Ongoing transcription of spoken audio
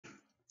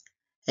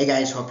Hey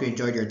guys, hope you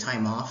enjoyed your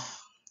time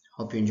off.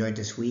 Hope you enjoyed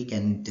this week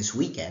and this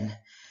weekend.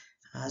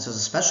 This was a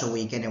special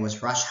weekend. It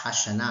was Rosh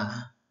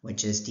Hashanah,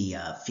 which is the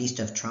Feast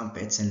of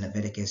Trumpets in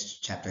Leviticus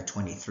chapter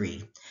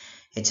 23.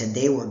 It's a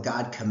day where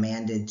God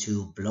commanded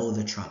to blow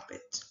the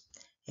trumpet.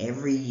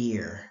 Every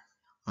year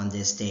on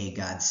this day,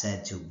 God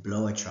said to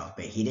blow a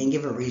trumpet. He didn't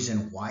give a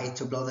reason why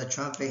to blow the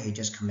trumpet. He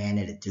just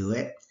commanded to do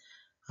it.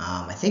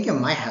 I think it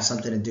might have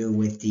something to do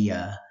with the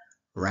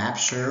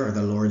rapture or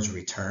the Lord's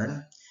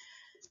return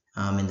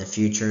in the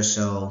future.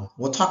 So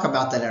we'll talk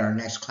about that in our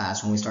next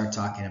class when we start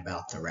talking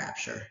about the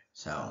rapture.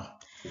 So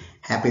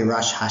happy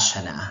Rosh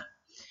Hashanah.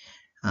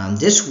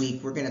 This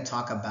week we're going to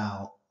talk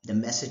about the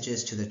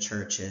messages to the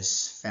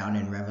churches found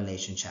in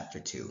Revelation chapter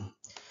 2.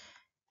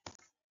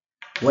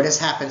 What has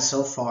happened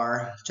so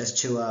far, just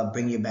to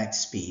bring you back to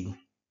speed.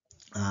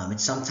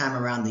 It's sometime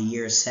around the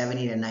year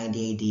 70 to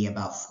 90 AD,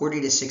 about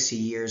 40 to 60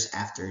 years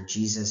after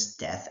Jesus'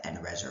 death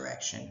and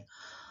resurrection.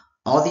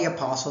 All the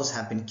apostles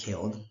have been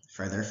killed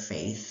for their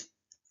faith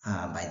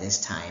by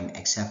this time,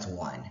 except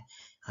one,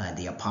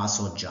 the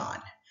apostle John,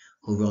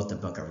 who wrote the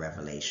book of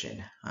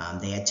Revelation.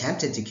 They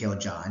attempted to kill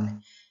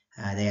John.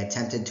 They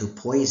attempted to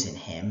poison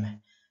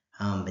him,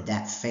 but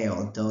that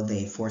failed. Though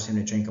they forced him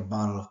to drink a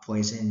bottle of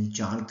poison,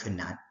 John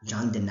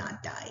did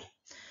not die.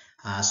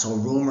 So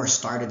rumors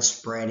started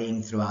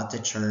spreading throughout the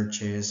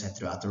churches and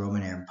throughout the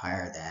Roman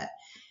Empire that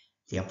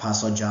the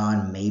apostle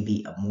John may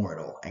be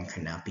immortal and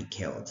could not be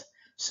killed.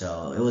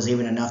 So it was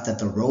even enough that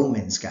the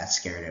Romans got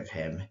scared of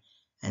him,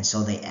 and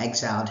so they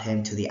exiled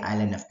him to the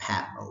island of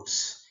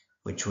Patmos,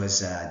 which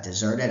was a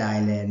deserted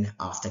island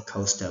off the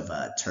coast of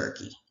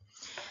Turkey.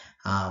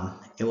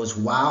 It was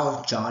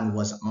while John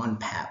was on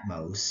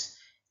Patmos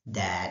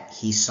that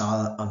he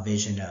saw a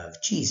vision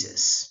of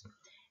Jesus.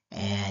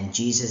 And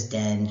Jesus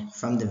then,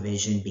 from the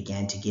vision,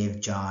 began to give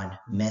John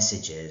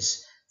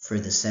messages for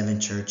the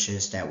 7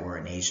 churches that were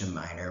in Asia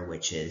Minor,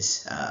 which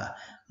is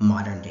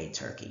modern-day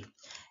Turkey.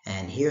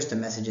 And here's the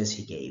messages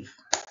he gave.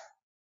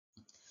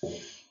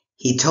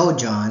 He told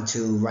John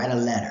to write a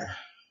letter,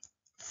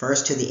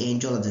 first to the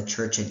angel of the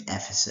church in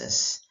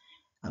Ephesus,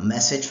 a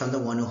message from the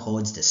one who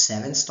holds the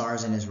 7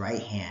 stars in his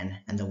right hand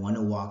and the one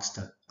who walks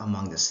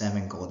among the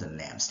 7 golden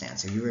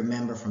lampstands. If you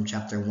remember from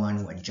chapter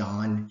 1, when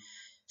John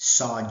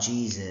saw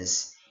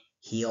Jesus,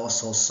 he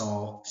also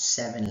saw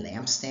 7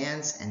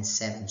 lampstands and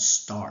 7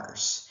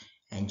 stars.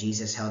 And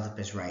Jesus held up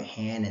his right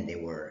hand, and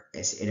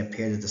it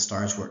appeared that the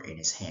stars were in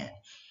his hand.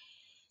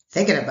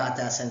 Thinking about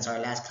that since our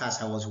last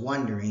class, I was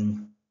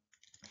wondering,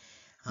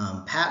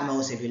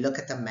 Patmos, if you look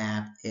at the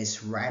map,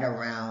 is right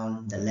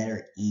around the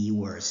letter E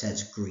where it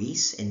says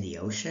Greece in the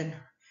ocean,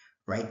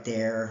 right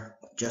there,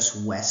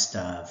 just west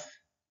of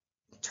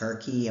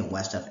Turkey and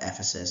west of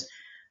Ephesus.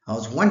 I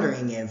was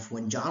wondering if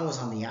when John was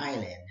on the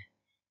island,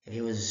 if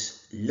he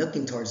was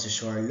looking towards the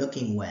shore,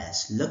 looking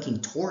west, looking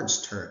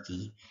towards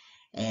Turkey,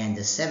 and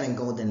the 7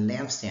 golden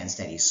lampstands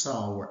that he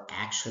saw were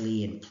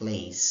actually in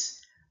place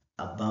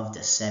above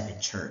the 7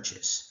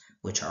 churches,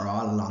 which are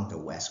all along the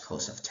west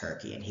coast of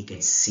Turkey, and he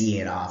could see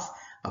it off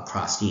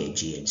across the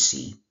Aegean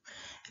Sea.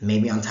 And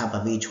maybe on top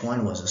of each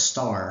one was a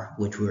star,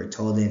 which we were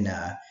told in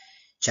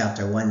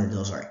chapter 1 that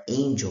those are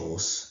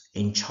angels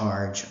in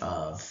charge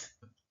of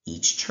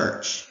each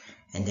church.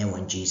 And then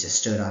when Jesus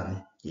stood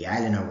on the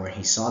island, or when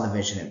he saw the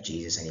vision of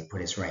Jesus and he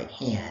put his right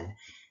hand,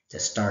 the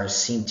stars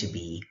seemed to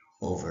be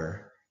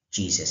over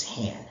Jesus'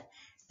 hand.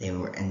 They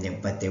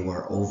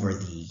were over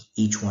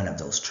each one of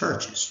those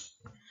churches.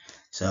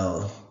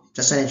 So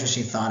just an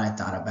interesting thought I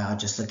thought about,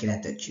 just looking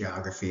at the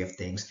geography of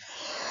things.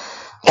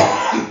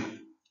 I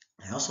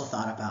also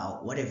thought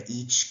about, what if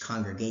each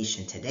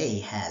congregation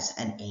today has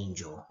an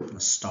angel, a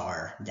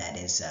star that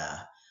is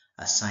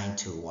assigned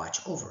to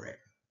watch over it?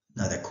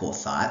 Another cool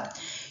thought.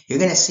 You're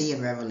going to see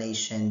in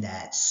Revelation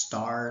that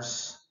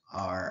stars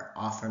are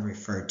often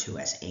referred to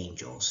as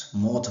angels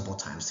multiple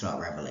times throughout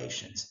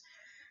Revelations.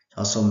 It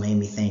also made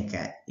me think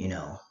that,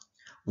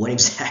 what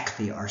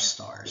exactly are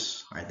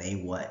stars? Are they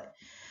what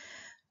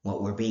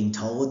we're being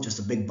told, just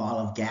a big ball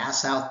of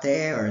gas out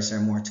there, or is there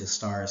more to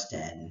stars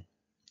than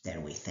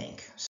we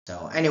think?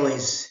 So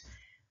anyways,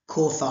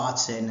 cool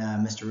thoughts in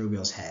Mr.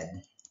 Rubio's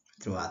head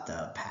throughout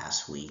the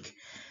past week.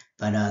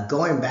 But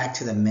going back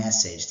to the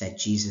message that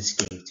Jesus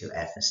gave to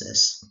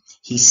Ephesus,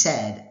 he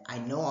said, I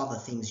know all the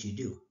things you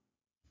do.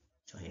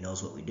 So he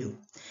knows what we do.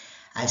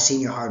 I've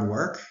seen your hard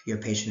work, your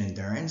patient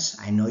endurance.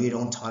 I know you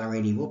don't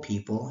tolerate evil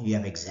people. You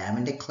have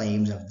examined the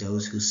claims of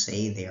those who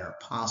say they are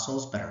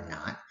apostles but are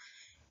not.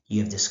 You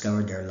have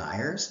discovered they're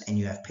liars, and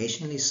you have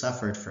patiently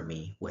suffered for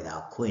me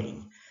without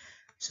quitting.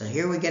 So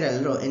here we get a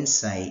little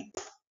insight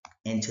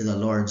into the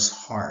Lord's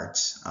heart.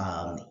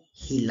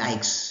 He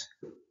likes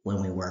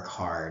when we work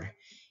hard.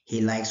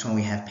 He likes when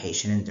we have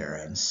patient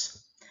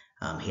endurance.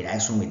 He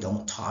likes when we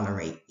don't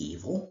tolerate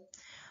evil,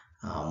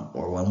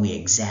 or when we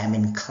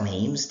examine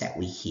claims that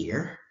we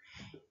hear.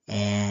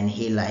 And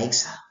he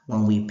likes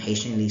when we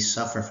patiently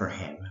suffer for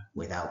him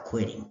without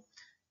quitting.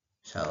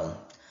 So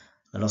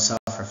a little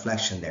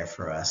self-reflection there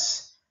for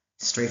us,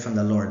 straight from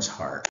the Lord's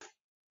heart.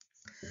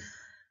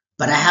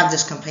 But I have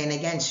this complaint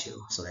against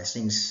you. So there's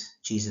things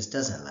Jesus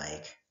doesn't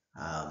like.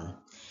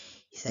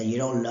 He said, you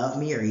don't love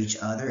me or each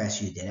other as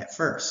you did at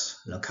first.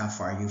 Look how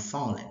far you've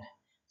fallen.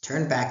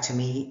 Turn back to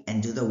me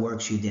and do the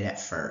works you did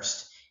at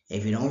first.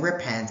 If you don't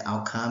repent,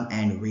 I'll come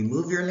and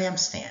remove your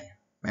lampstand.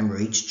 Remember,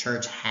 each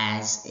church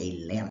has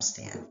a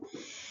lampstand.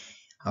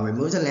 I'll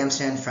remove the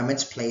lampstand from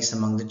its place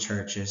among the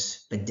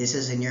churches, but this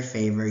is in your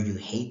favor. You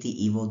hate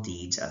the evil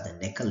deeds of the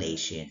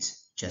Nicolaitans,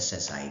 just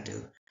as I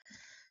do.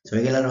 So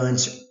we get a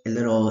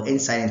little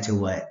insight into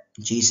what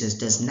Jesus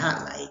does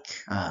not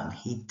like.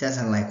 He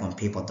doesn't like when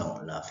people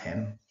don't love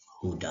him.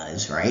 Who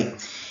does,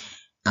 right?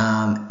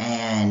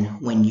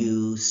 And when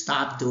you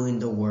stop doing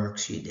the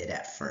works you did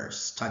at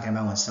first, talking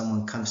about when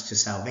someone comes to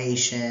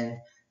salvation,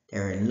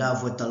 they're in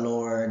love with the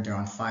Lord, they're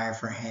on fire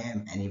for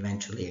him, and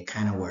eventually it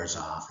kind of wears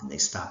off and they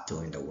stop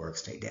doing the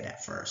works they did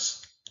at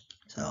first.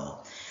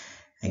 So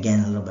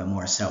again, a little bit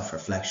more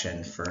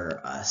self-reflection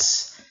for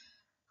us.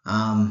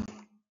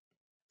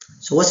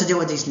 So what's the deal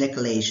with these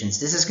Nicolaitans?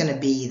 This is going to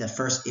be the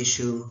first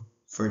issue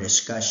for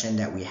discussion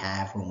that we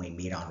have when we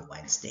meet on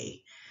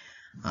Wednesday.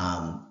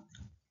 I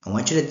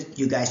want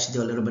you guys to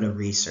do a little bit of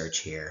research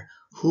here.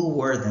 Who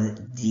were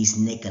these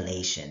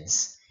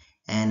Nicolaitans?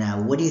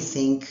 And what do you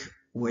think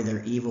were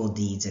their evil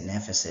deeds in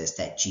Ephesus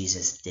that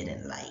Jesus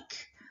didn't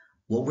like?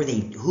 What were they?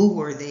 Who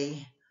were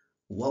they?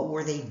 What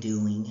were they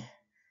doing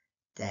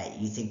that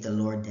you think the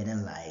Lord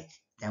didn't like?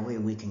 That way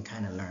we can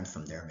kind of learn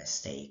from their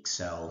mistakes.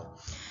 So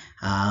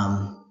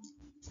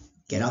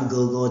get on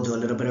Google, do a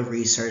little bit of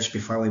research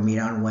before we meet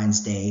on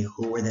Wednesday.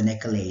 Who were the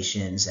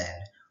Nicolaitans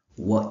and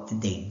what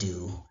did they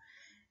do?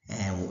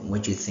 And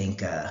what you think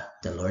the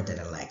Lord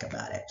didn't like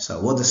about it.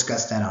 So we'll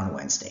discuss that on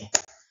Wednesday.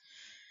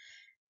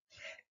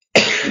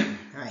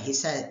 All right,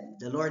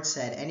 the Lord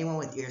said, anyone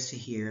with ears to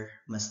hear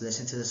must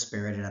listen to the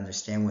Spirit and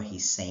understand what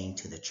he's saying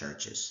to the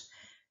churches.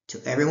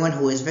 To everyone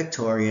who is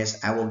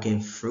victorious, I will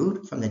give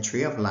fruit from the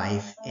tree of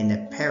life in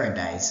the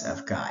paradise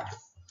of God.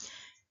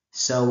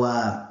 So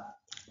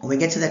when we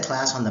get to the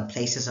class on the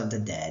places of the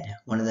dead,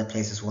 one of the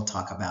places we'll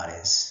talk about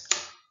is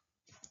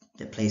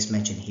the place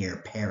mentioned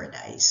here,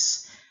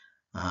 paradise.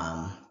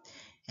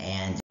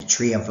 And the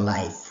tree of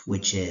life,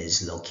 which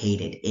is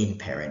located in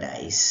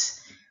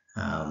paradise,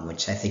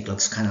 which I think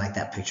looks kind of like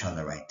that picture on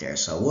the right there.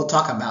 So we'll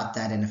talk about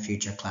that in a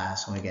future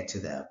class when we get to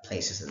the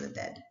places of the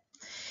dead.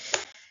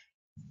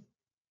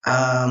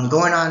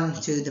 Going on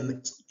to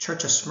the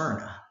church of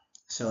Smyrna.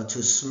 So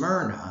to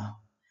Smyrna,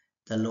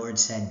 the Lord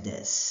said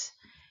this.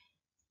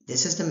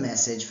 This is the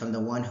message from the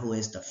one who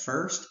is the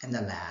first and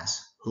the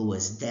last, who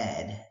was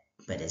dead,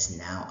 but is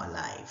now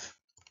alive.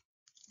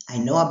 I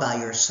know about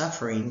your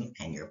suffering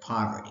and your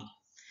poverty.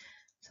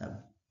 So I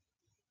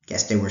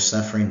guess they were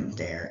suffering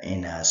there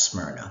in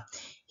Smyrna.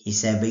 He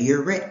said, but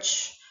you're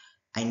rich.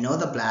 I know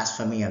the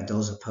blasphemy of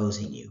those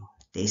opposing you.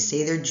 They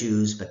say they're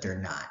Jews, but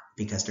they're not,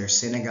 because their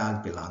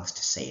synagogue belongs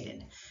to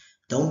Satan.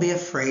 Don't be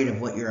afraid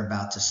of what you're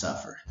about to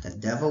suffer. The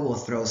devil will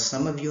throw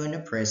some of you into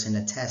prison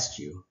to test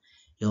you.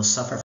 You'll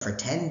suffer for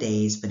 10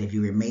 days, but if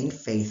you remain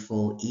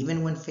faithful,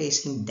 even when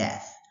facing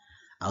death,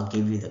 I'll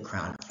give you the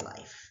crown of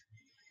life.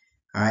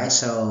 All right,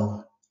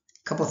 so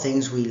a couple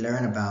things we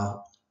learn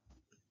about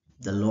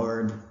the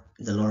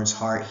Lord's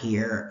heart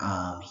here.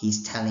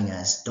 He's telling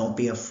us, don't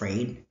be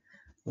afraid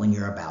when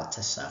you're about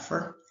to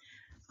suffer.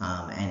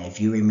 And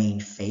if you remain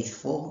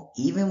faithful,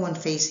 even when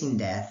facing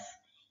death,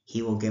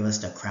 he will give us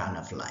the crown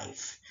of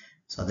life.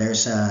 So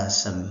there's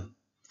some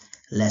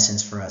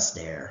lessons for us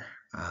there.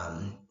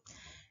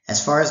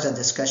 As far as the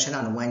discussion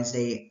on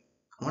Wednesday,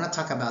 I want to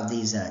talk about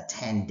these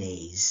 10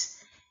 days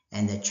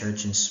and the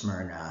church in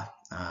Smyrna.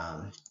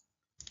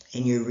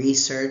 In your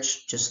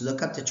research, just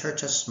look up the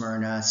church of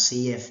Smyrna,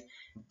 see if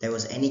there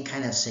was any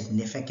kind of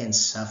significant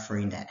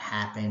suffering that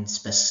happened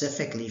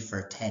specifically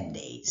for 10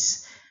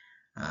 days.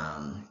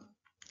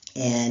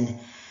 And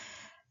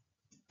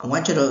I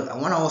want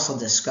to also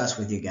discuss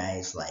with you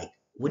guys, like,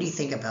 what do you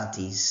think about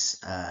these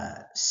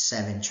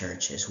 7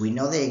 churches? We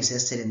know they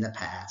existed in the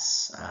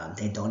past.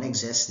 They don't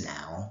exist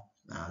now.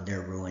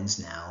 They're ruins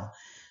now.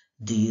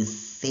 Do you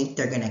think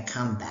they're going to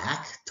come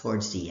back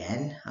towards the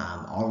end?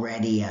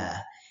 Already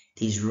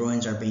these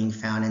ruins are being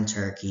found in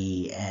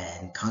Turkey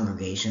and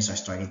congregations are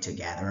starting to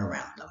gather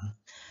around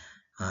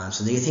them.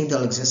 So do you think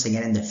they'll exist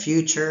again in the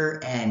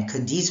future? And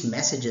could these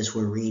messages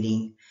we're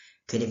reading,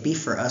 could it be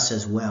for us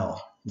as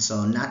well?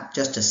 So not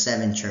just the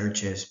 7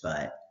 churches,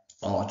 but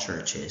all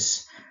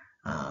churches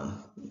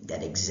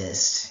that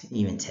exist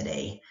even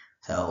today.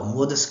 So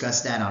we'll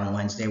discuss that on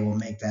Wednesday. We'll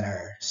make that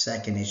our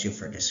second issue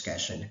for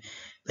discussion.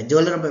 But do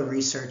a little bit of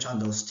research on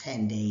those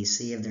 10 days.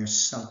 See if there's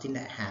something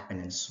that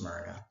happened in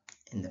Smyrna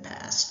in the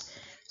past,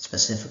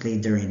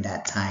 specifically during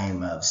that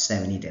time of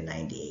 70 to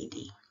 90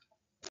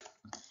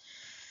 AD.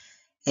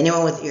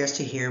 Anyone with ears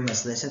to hear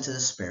must listen to the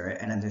Spirit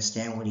and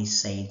understand what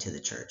he's saying to the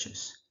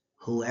churches.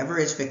 Whoever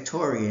is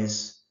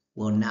victorious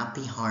will not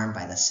be harmed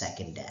by the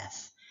second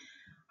death.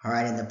 All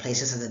right, in the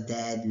places of the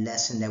dead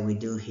lesson that we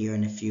do here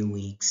in a few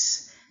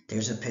weeks,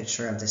 there's a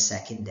picture of the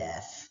second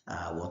death.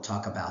 We'll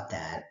talk about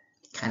that.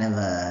 Kind of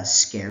a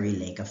scary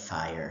lake of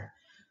fire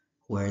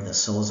where the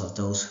souls of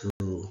those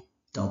who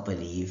don't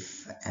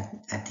believe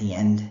at the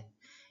end,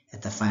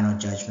 at the final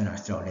judgment, are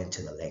thrown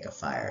into the lake of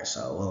fire.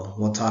 So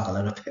we'll talk a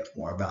little bit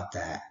more about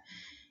that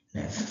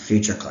in a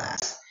future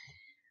class.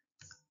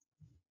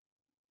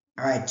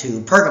 All right,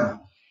 to Pergamum.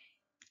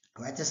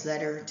 Write this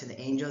letter to the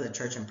angel of the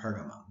church in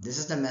Pergamum. This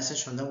is the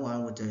message from the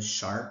one with the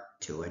sharp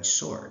two-edged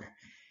sword.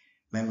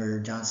 Remember,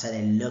 John said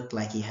it looked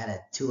like he had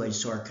a two-edged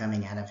sword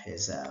coming out of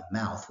his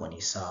mouth when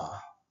he saw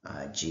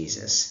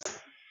Jesus.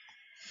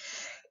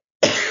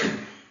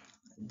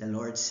 The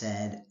Lord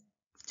said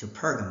to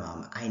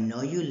Pergamum, I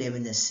know you live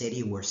in the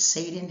city where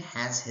Satan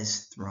has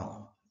his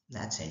throne.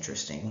 That's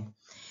interesting.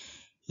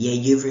 Yet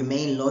you've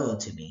remained loyal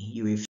to me.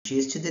 You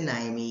refused to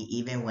deny me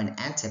even when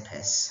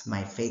Antipas,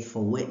 my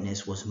faithful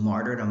witness, was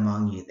martyred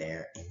among you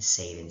there in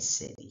Satan's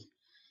city.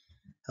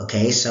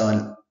 Okay, so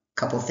a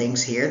couple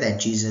things here that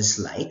Jesus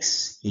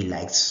likes. He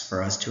likes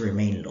for us to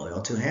remain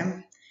loyal to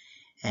him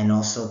and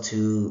also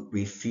to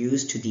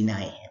refuse to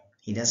deny him.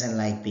 He doesn't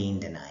like being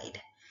denied,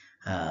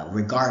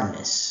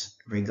 regardless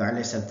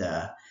of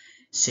the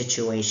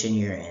situation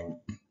you're in.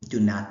 Do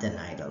not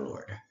deny the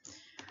Lord.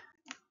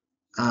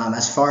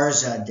 As far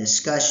as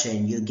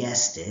discussion, you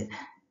guessed it,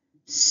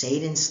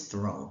 Satan's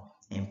throne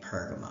in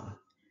Pergamum.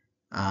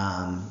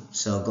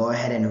 So go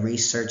ahead and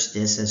research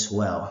this as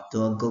well.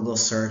 Do a Google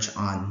search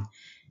on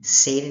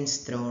Satan's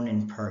throne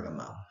in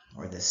Pergamum,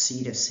 or the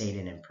seat of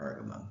Satan in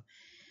Pergamum.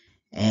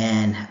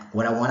 And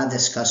what I want to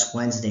discuss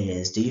Wednesday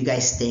is, do you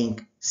guys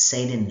think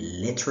Satan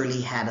literally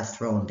had a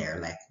throne there?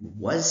 Like,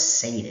 was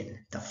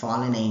Satan, the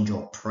fallen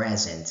angel,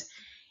 present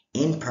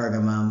in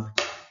Pergamum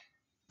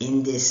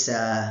in this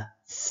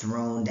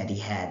throne that he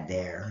had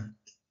there,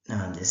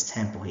 this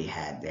temple he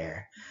had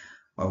there?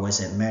 Or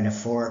was it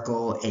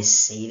metaphorical? Is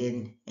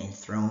Satan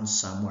enthroned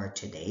somewhere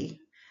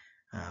today?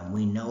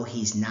 We know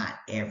he's not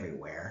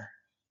everywhere.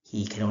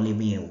 He can only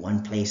be in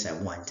one place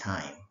at one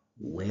time.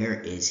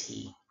 Where is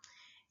he?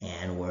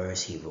 And where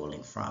is he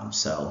ruling from?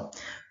 So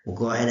we'll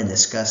go ahead and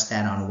discuss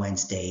that on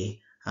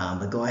Wednesday.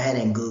 But go ahead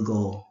and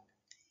Google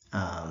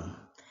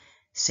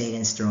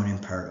Satan's throne in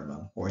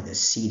Pergamum, or the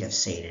seat of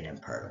Satan in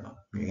Pergamum.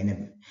 You're going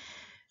to,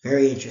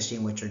 very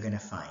interesting what you're going to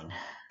find.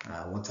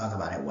 We'll talk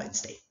about it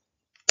Wednesday.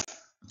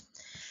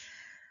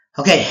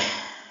 Okay,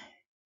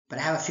 but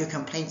I have a few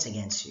complaints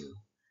against you.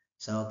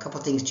 So a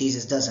couple things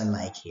Jesus doesn't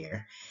like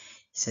here.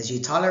 He says, you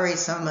tolerate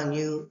some among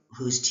you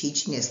whose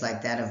teaching is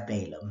like that of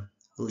Balaam,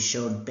 who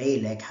showed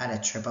Balak how to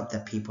trip up the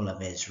people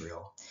of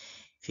Israel.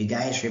 If you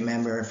guys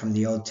remember from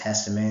the Old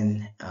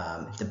Testament,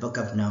 the book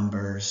of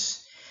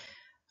Numbers,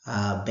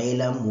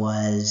 Balaam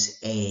was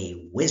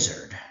a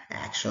wizard,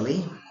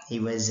 actually. He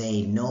was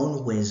a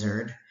known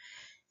wizard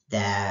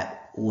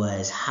that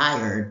was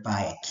hired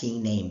by a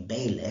king named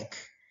Balak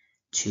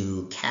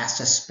to cast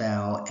a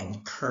spell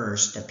and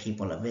curse the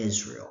people of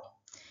Israel.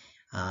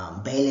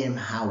 Balaam,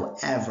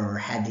 however,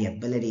 had the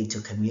ability to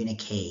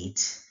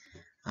communicate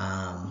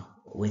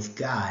with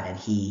God, and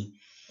he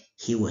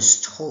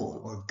was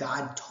told, or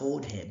God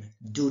told him,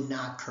 do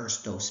not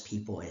curse those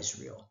people,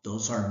 Israel.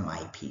 Those are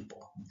my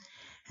people.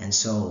 And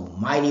so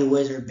mighty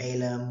wizard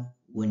Balaam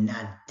would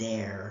not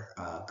dare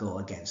go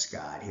against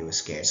God. He was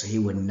scared, so he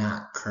would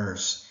not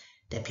curse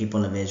the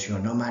people of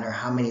Israel, no matter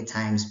how many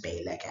times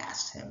Balak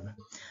asked him.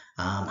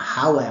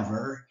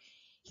 However,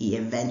 he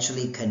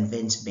eventually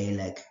convinced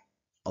Balak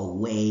a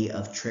way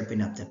of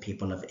tripping up the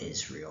people of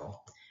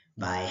Israel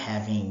by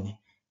having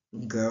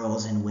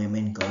girls and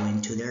women go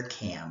into their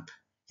camp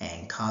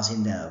and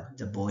causing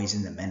the boys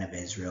and the men of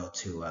Israel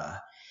to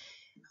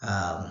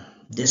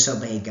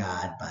disobey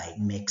God by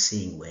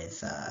mixing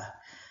with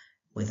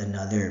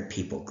another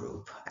people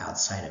group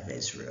outside of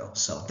Israel.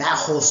 So that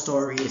whole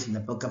story is in the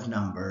book of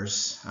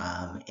Numbers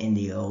in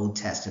the Old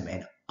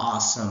Testament.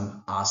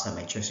 Awesome,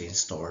 interesting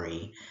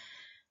story.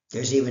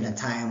 There's even a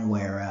time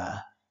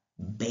where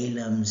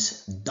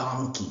Balaam's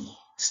donkey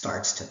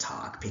starts to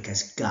talk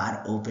because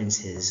God opens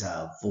his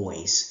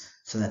voice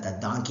so that the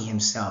donkey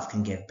himself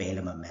can give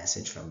Balaam a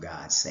message from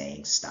God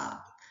saying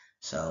stop.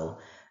 So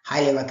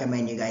highly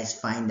recommend you guys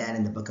find that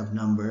in the book of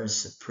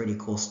Numbers. A pretty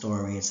cool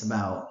story. It's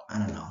about,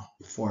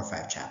 4 or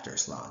 5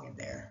 chapters long in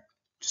there,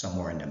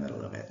 somewhere in the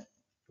middle of it.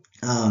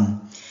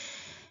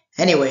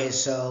 Anyway,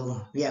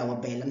 so yeah,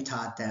 what Balaam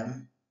taught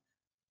them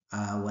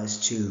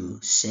was to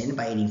sin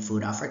by eating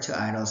food offered to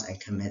idols and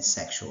commit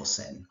sexual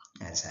sin,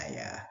 as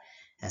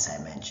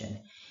I mentioned.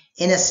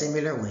 In a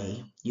similar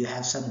way, you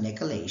have some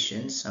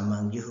Nicolaitans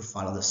among you who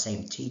follow the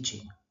same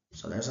teaching.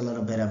 So there's a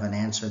little bit of an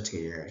answer to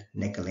your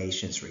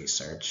Nicolaitans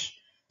research,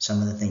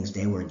 some of the things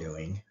they were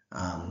doing.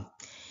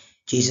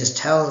 Jesus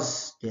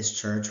tells this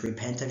church,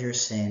 repent of your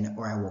sin,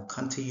 or I will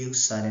come to you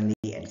suddenly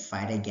and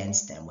fight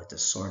against them with the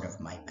sword of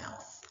my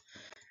mouth.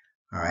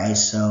 All right,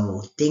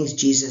 so things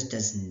Jesus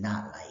does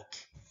not like.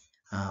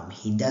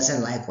 He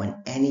doesn't like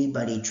when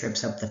anybody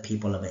trips up the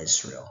people of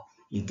Israel.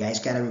 You guys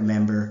got to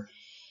remember,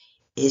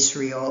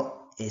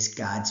 Israel is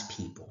God's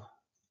people.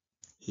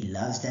 He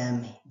loves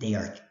them. They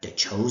are the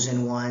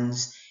chosen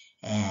ones.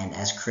 And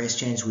as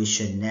Christians, we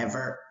should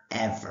never,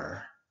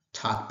 ever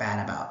talk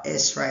bad about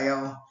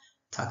Israel,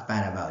 talk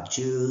bad about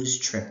Jews,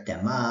 trip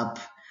them up.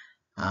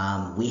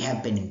 We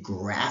have been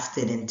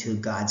grafted into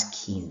God's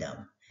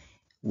kingdom,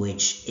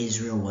 which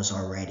Israel was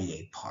already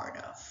a part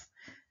of.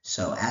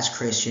 So as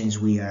Christians,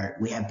 we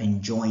have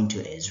been joined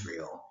to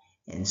Israel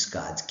in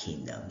God's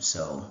kingdom.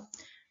 So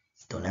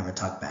don't ever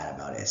talk bad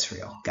about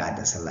Israel. God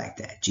doesn't like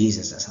that.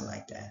 Jesus doesn't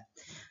like that.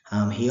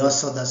 He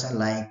also doesn't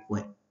like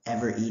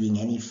ever eating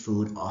any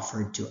food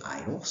offered to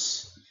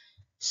idols.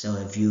 So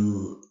if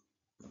you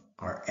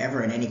are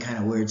ever in any kind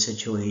of weird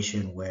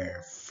situation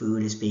where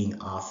food is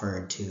being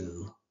offered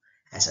to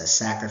as a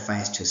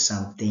sacrifice to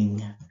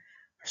something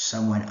or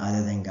someone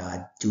other than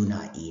God, do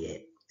not eat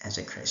it as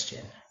a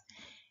Christian.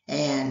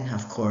 And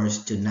of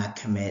course, do not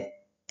commit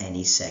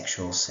any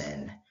sexual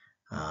sin.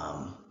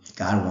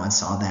 God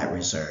wants all that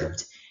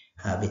reserved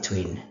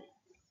between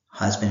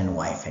husband and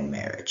wife in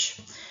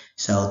marriage.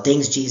 So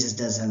things Jesus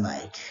doesn't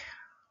like.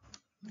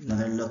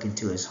 Another look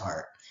into his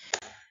heart.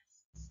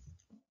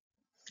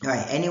 All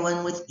right,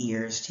 anyone with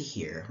ears to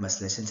hear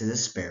must listen to the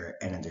Spirit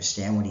and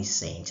understand what he's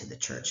saying to the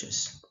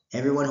churches.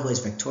 Everyone who is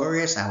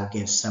victorious, I will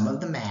give some of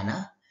the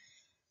manna.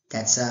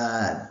 That's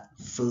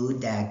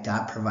food that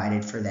God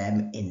provided for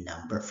them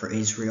for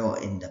Israel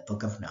in the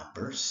book of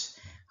Numbers.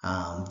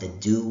 The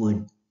dew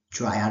would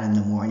dry out in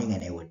the morning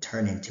and it would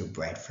turn into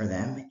bread for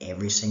them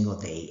every single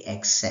day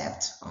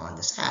except on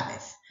the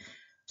Sabbath.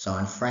 So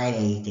on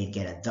Friday, they'd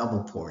get a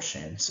double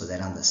portion so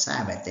that on the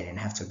Sabbath, they didn't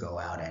have to go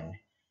out and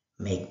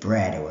make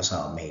bread. It was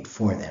all made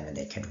for them and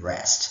they could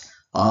rest.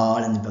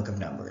 All in the book of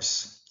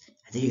Numbers.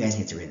 I think you guys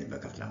need to read the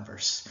book of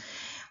Numbers.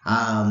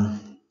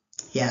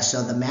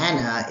 So the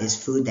manna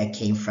is food that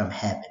came from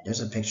heaven.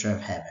 There's a picture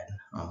of heaven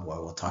where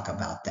we'll talk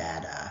about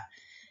that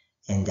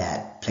in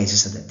that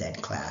Places of the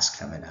Dead class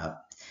coming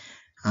up.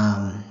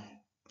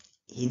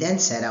 He then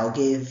said, I'll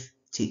give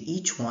to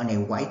each one a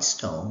white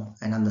stone,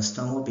 and on the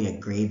stone will be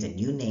engraved a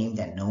new name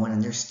that no one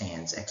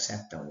understands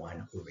except the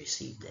one who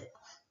received it.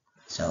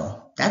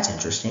 So that's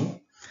interesting.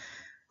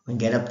 When we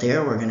get up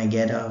there, we're going to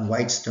get a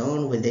white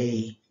stone with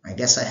a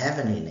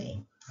heavenly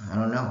name. I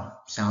don't know.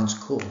 Sounds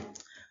cool.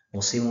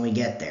 We'll see when we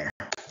get there.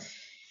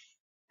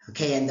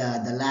 Okay, and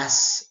the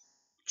last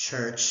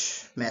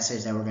church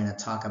message that we're going to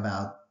talk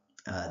about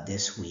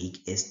this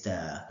week is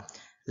the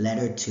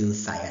letter to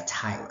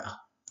Thyatira,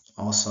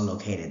 also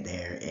located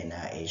there in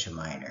Asia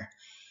Minor.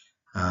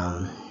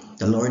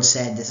 The Lord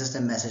said, this is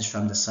the message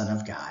from the Son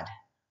of God,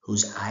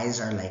 whose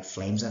eyes are like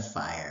flames of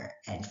fire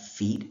and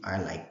feet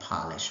are like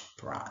polished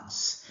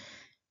bronze.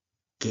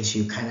 Gives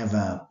you kind of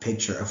a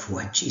picture of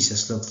what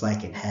Jesus looks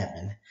like in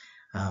heaven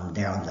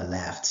there on the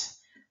left.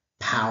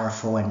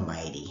 Powerful and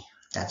mighty.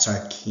 That's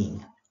our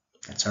king.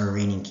 That's our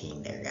reigning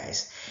king there,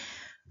 guys.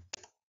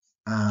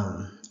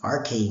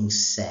 Our king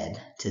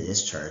said to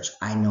this church,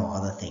 I know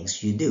all the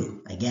things you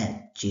do.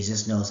 Again,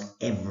 Jesus knows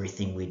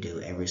everything we do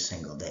every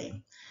single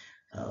day.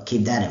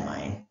 Keep that in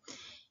mind.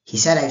 He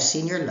said, I've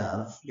seen your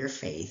love, your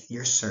faith,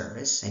 your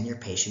service, and your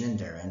patient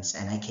endurance,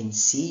 and I can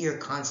see your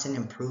constant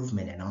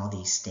improvement in all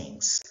these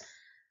things.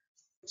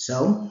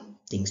 So,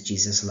 things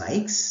Jesus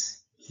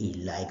likes. He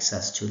likes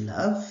us to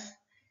love,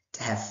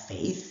 to have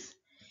faith.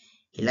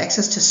 He likes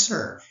us to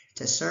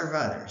serve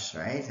others,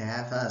 right? To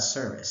have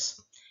service.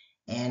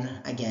 And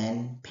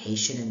again,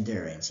 patient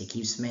endurance. He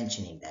keeps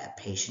mentioning that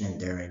patient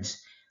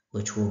endurance,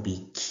 which will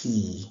be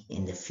key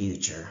in the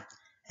future,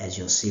 as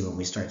you'll see when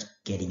we start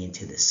getting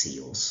into the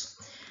seals.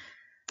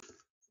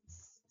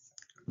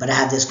 But I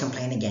have this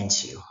complaint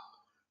against you.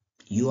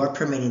 You are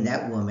permitting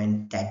that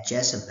woman, that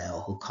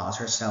Jezebel, who calls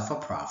herself a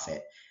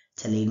prophet,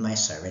 to lead my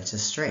servants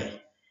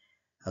astray.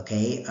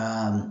 Okay,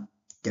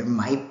 there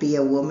might have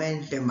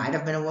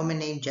been a woman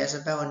named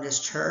Jezebel in this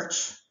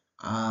church.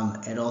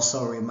 It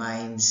also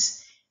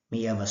reminds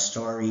me of a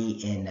story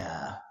in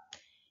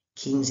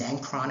Kings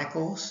and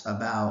Chronicles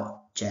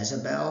about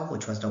Jezebel,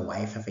 which was the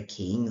wife of a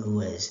king who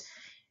was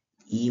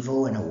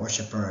evil and a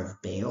worshiper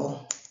of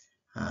Baal.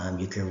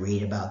 You can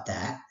read about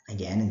that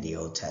again in the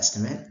Old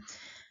Testament.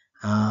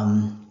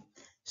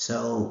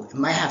 So it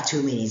might have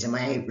two meanings. It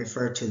might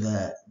refer to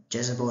the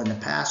Jezebel in the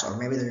past, or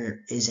maybe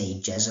there is a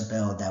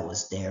Jezebel that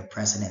was there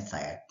present in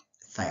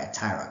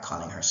Thyatira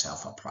calling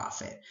herself a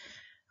prophet.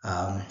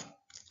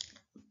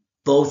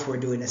 Both were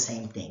doing the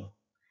same thing.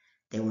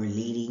 They were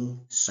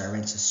leading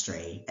servants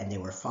astray, and they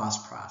were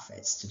false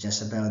prophets. The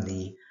Jezebel in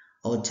the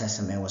Old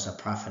Testament was a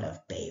prophet of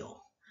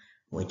Baal,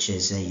 which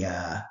is a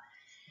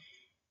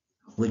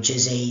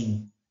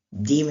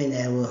demon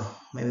that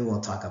we'll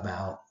talk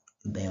about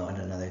Baal at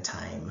another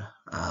time,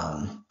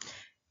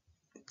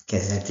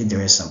 because I think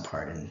there is some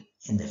part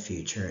in the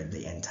future, in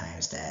the end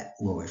times, that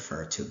will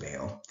refer to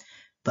Baal.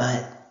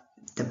 But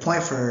the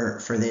point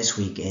for this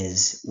week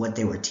is what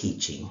they were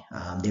teaching.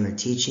 They were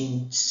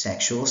teaching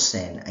sexual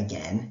sin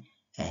again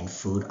and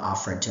food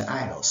offered to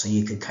idols. So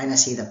you could kind of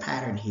see the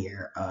pattern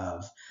here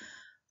of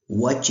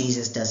what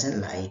Jesus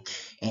doesn't like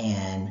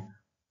and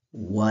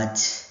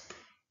what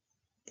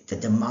the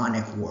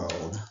demonic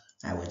world,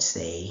 I would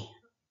say,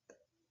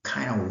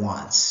 kind of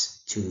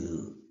wants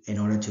in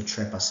order to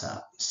trip us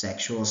up.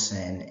 Sexual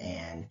sin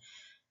and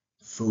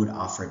food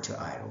offered to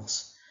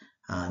idols.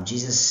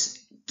 Jesus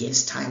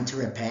gives time to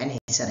repent.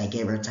 He said, I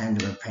gave her time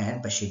to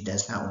repent, but she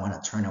does not want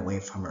to turn away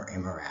from her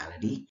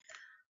immorality.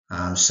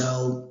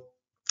 So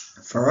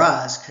for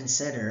us,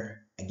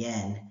 consider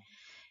again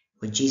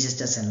what Jesus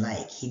doesn't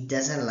like. He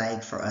doesn't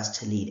like for us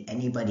to lead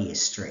anybody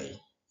astray.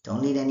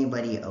 Don't lead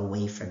anybody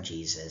away from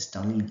Jesus.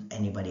 Don't lead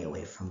anybody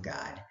away from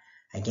God.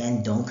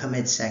 Again, don't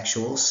commit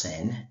sexual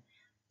sin.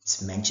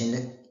 It's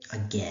mentioned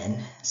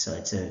again, so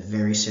it's a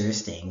very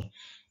serious thing.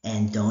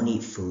 And don't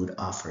eat food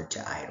offered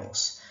to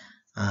idols.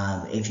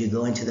 If you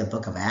go into the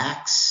book of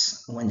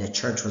Acts, when the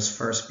church was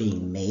first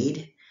being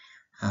made,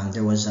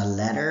 there was a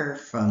letter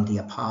from the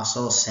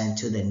apostles sent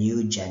to the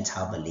new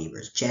Gentile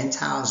believers.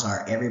 Gentiles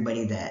are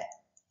everybody that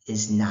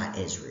is not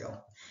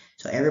Israel.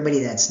 So everybody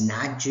that's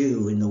not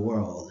Jew in the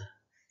world,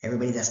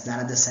 everybody that's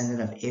not a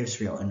descendant of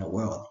Israel in the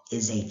world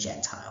is a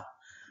Gentile.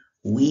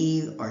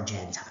 We are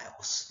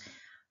Gentiles.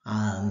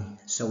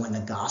 So when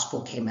the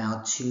gospel came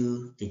out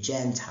to the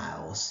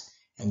Gentiles,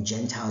 and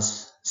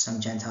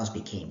some Gentiles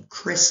became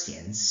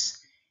Christians,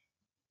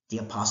 the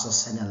apostles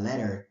sent a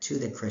letter to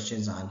the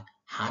Christians on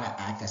how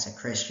to act as a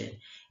Christian.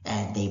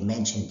 And they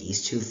mentioned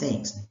these two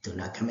things: do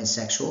not commit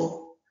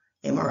sexual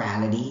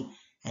immorality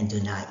and do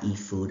not eat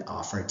food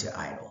offered to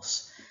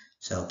idols.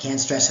 So can't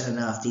stress it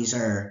enough. These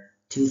are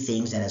two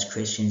things that as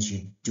Christians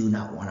you do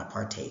not want to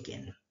partake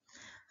in.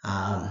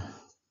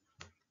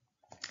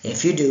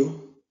 If you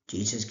do,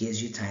 Jesus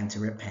gives you time to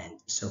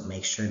repent, so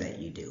make sure that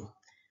you do.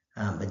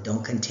 But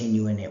don't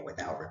continue in it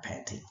without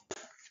repenting.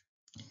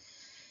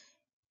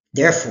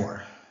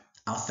 Therefore,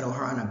 I'll throw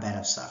her on a bed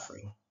of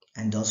suffering,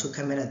 and those who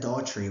commit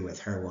adultery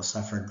with her will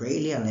suffer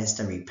greatly unless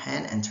they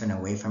repent and turn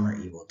away from her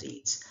evil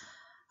deeds.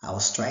 I will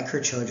strike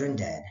her children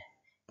dead.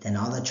 Then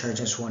all the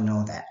churches will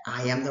know that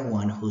I am the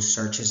one who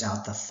searches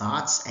out the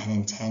thoughts and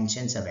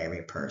intentions of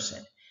every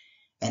person,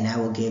 and I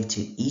will give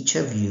to each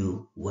of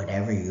you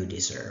whatever you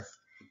deserve.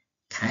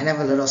 Kind of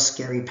a little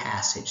scary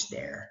passage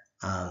there.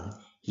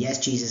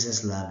 Yes, Jesus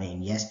is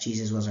loving. Yes,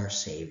 Jesus was our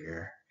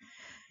Savior.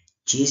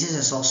 Jesus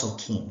is also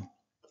King.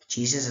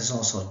 Jesus is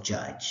also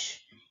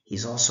Judge.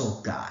 He's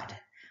also God.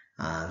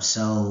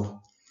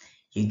 So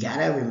you got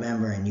to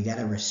remember and you got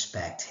to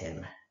respect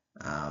him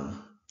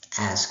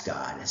as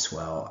God as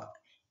well.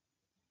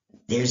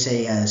 There's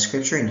a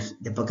scripture in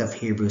the book of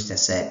Hebrews that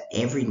said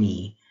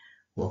everybody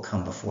will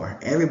come before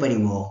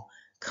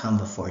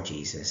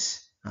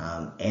Jesus.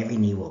 Every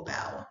knee will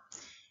bow.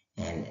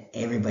 And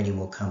everybody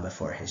will come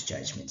before his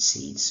judgment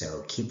seat.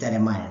 So keep that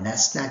in mind. And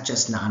that's not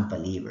just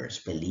non-believers,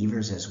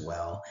 believers as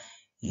well.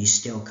 You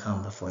still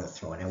come before the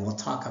throne. And we'll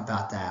talk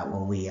about that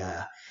when we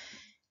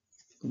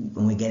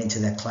get into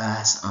the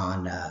class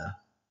on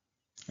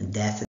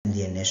death and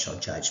the initial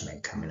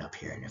judgment coming up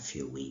here in a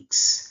few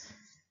weeks.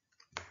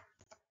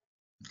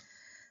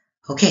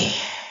 Okay,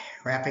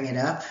 wrapping it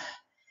up.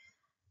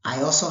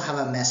 I also have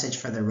a message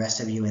for the rest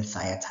of you in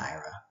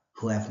Thyatira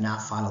who have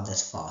not followed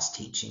this false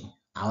teaching.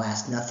 I'll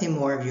ask nothing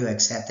more of you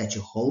except that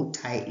you hold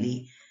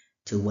tightly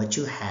to what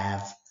you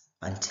have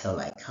until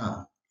I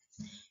come.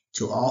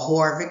 To all who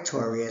are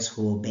victorious,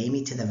 who obey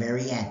me to the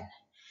very end,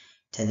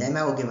 to them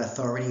I will give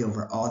authority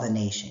over all the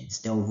nations.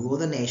 They will rule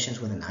the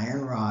nations with an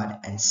iron rod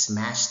and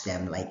smash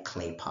them like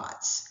clay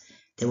pots.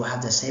 They will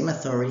have the same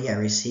authority I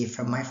received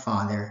from my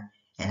Father,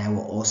 and I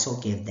will also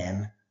give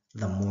them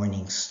the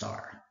morning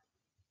star.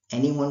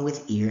 Anyone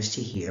with ears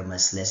to hear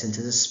must listen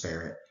to the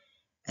Spirit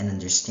and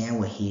understand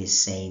what he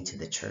is saying to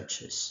the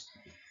churches.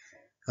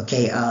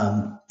 Okay,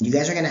 you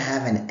guys are going to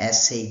have an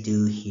essay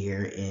due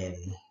here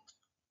in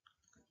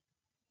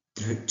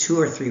 2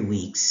 or 3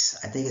 weeks.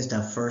 I think it's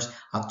the first,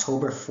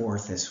 October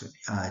 4th is,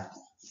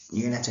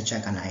 you're going to have to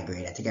check on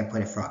iGrade. I think I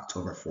put it for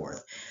October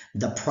 4th.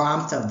 The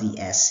prompt of the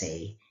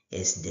essay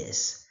is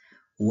this: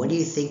 what do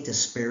you think the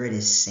Spirit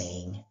is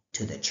saying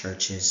to the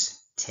churches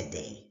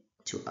today,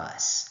 to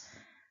us?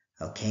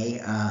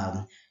 Okay,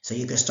 so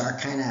you can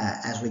start kind of,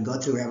 as we go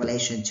through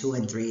Revelation 2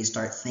 and 3,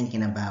 start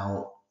thinking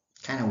about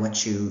kind of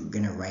what you're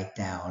going to write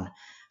down.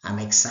 I'm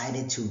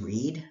excited to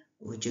read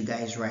what you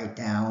guys write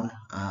down.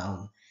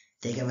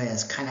 Think of it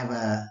as kind of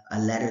a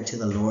letter to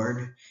the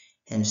Lord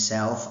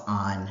himself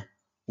on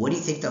what do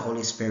you think the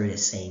Holy Spirit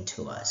is saying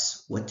to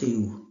us? What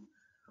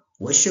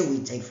should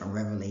we take from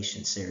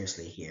Revelation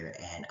seriously here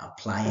and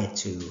apply it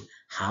to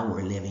how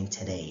we're living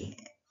today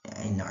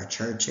in our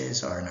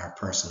churches or in our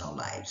personal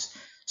lives?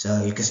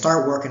 So you can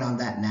start working on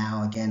that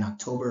now. Again,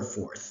 October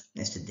 4th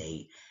is the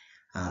date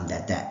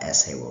that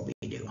essay will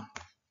be due.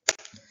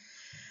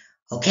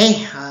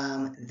 Okay,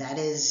 that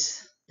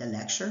is the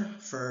lecture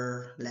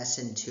for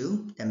lesson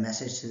 2, the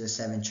message to the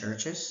 7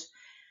 churches,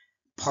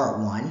 part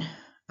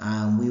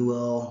 1. We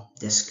will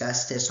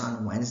discuss this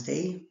on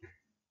Wednesday,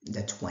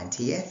 the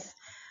 20th.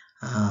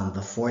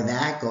 Before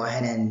that, go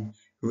ahead and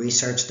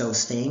research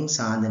those things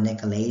on the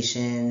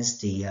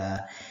Nicolaitans,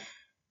 the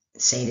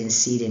Satan's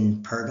seed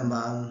in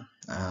Pergamum,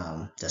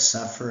 the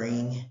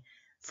suffering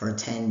for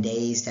 10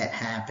 days that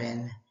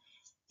happened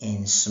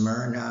in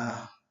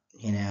Smyrna.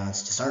 You know, to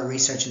start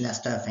researching that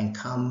stuff and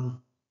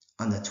come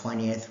on the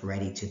 20th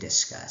ready to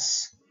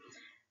discuss.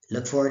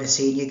 Look forward to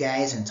seeing you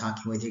guys and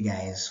talking with you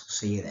guys.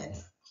 See you then.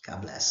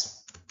 God bless.